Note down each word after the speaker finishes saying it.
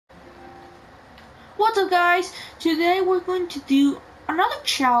What's up, guys? Today we're going to do another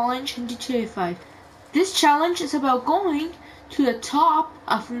challenge in GTA 5. This challenge is about going to the top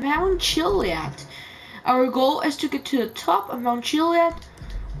of Mount Chiliad. Our goal is to get to the top of Mount Chiliad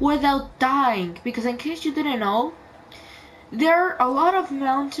without dying, because in case you didn't know, there are a lot of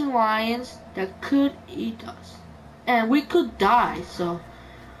mountain lions that could eat us and we could die. So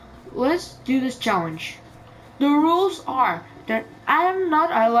let's do this challenge. The rules are that I am not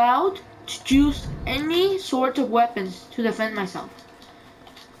allowed to use any sort of weapons to defend myself.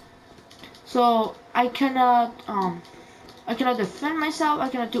 So I cannot defend myself. I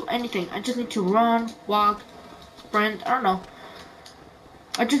cannot do anything. I just need to run, walk, sprint. I don't know.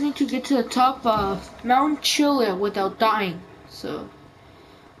 I just need to get to the top of Mount Chiliad without dying. So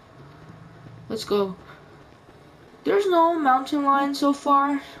let's go. There's no mountain lion so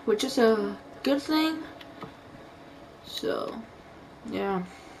far, which is a good thing. So yeah,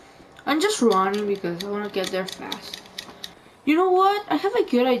 I'm just running because I want to get there fast. You know what? I have a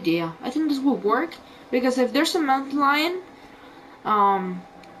good idea. I think this will work because if there's a mountain lion, I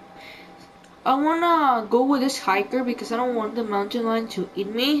wanna go with this hiker because I don't want the mountain lion to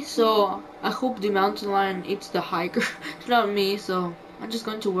eat me. So I hope the mountain lion eats the hiker, not me. So I'm just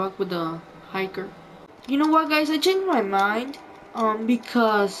going to work with the hiker. You know what, guys? I changed my mind.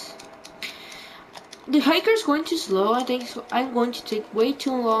 Because the hiker is going too slow. I think so. I'm going to take way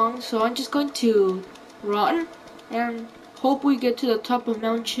too long. So I'm just going to run and hope we get to the top of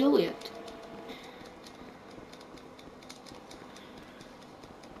Mount Chiliad.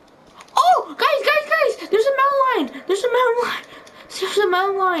 Oh, guys! There's a mountain lion! There's a mountain lion! There's a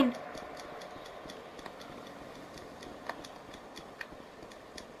mountain lion!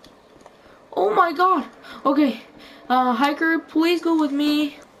 Oh my god! Okay, hiker, please go with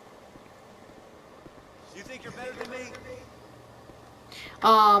me. You think you're better than me?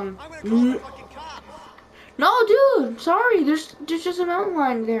 I'm gonna call the fucking cops. No, dude, sorry. There's just a mountain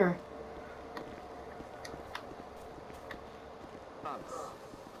lion there.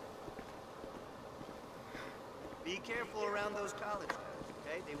 Be careful around those college guys,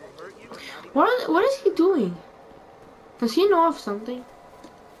 okay? They will hurt you. What is he doing? Does he know of something?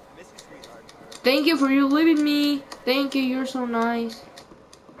 I miss you, sweetheart. Thank you for you leaving me. Thank you, you're so nice.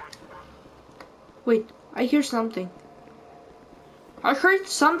 Wait, I hear something. I heard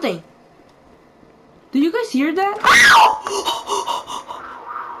something. Did you guys hear that?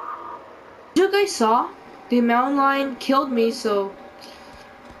 You guys saw? The mountain lion killed me, so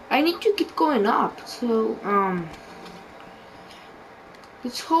I need to keep going up. So,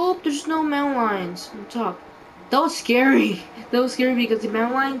 let's hope there's no mountain lions on top. That was scary. That was scary because the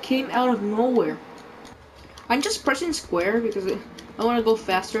mountain lion came out of nowhere. I'm just pressing square because I want to go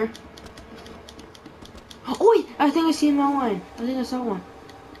faster. Oh wait, I think I see a mountain lion. I think I saw one.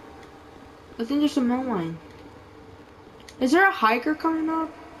 I think there's a mountain lion. Is there a hiker coming up?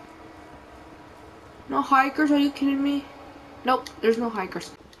 No hikers? Are you kidding me? Nope, there's no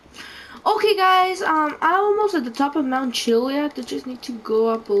hikers. Okay, guys. I'm almost at the top of Mount Chiliad. I just need to go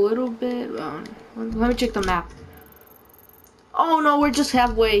up a little bit. Let me check the map. Oh no, we're just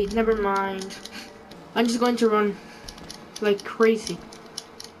halfway. Never mind. I'm just going to run like crazy.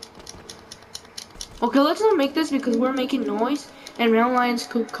 Okay, let's not make this because we're making noise and mountain lions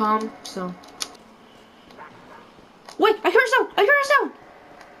could come. So wait, I heard a sound. I heard a sound.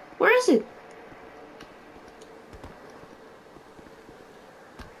 Where is it?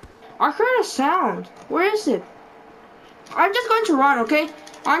 I heard a sound. Where is it? I'm just going to run, okay?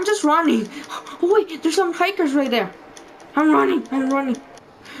 I'm just running. Oh wait, there's some hikers right there. I'm running.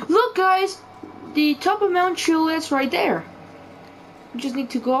 Look, guys, the top of Mount Chiliad's right there. We just need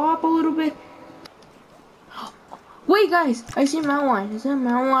to go up a little bit. Wait, guys, I see a mountain lion. Is that a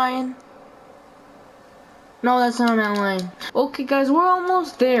mountain lion? No, that's not a mountain lion. Okay, guys, we're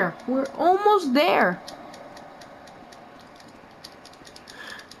almost there. We're almost there.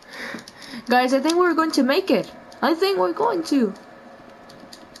 Guys, I think we're going to make it. I think we're going to.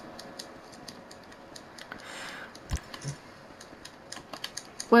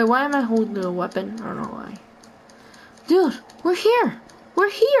 Wait, why am I holding a weapon? I don't know why. Dude, we're here. We're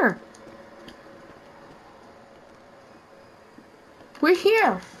here. We're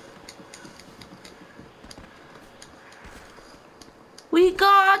here. We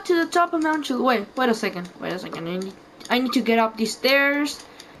got to the top of Mount Chiliad. Wait a second. I need to get up these stairs.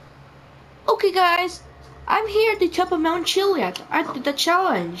 Okay, guys, I'm here at the top of Mount Chiliad. I did the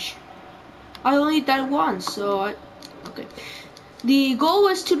challenge. I only died once, so okay. The goal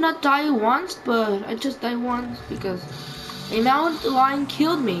was to not die once, but I just died once because a mountain lion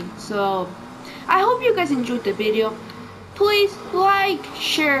killed me. So I hope you guys enjoyed the video. Please like,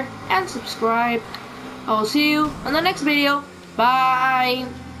 share, and subscribe. I will see you in the next video. Bye.